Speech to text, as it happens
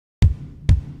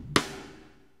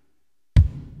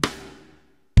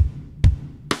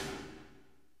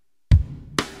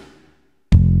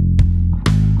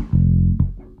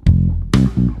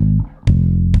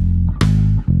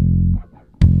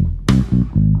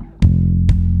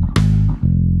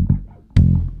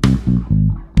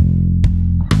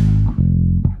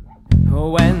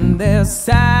there's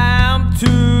time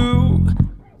to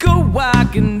go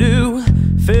walk and do.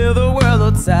 Feel the world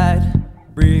outside,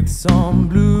 breathe some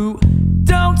blue.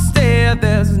 Don't stare,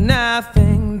 there's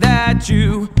nothing that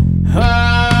you hold.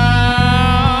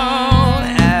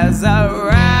 As I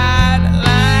ride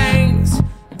lines,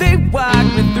 they walk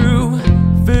me through,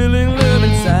 feeling love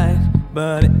inside,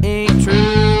 but it ain't true.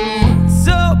 It's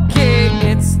okay,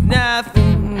 it's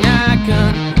nothing I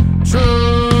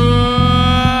control.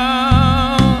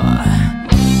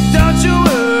 Don't you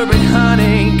worry,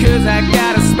 honey, 'cause I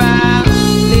got a smile.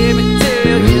 Let me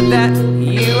tell you that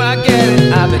you are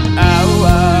getting a bit old.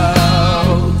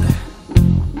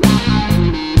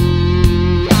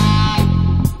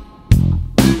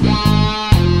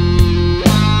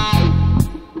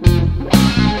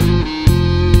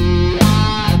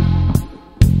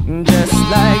 Just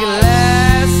like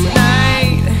last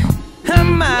night,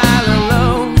 I'm all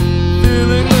alone,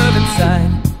 feeling love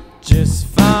inside, just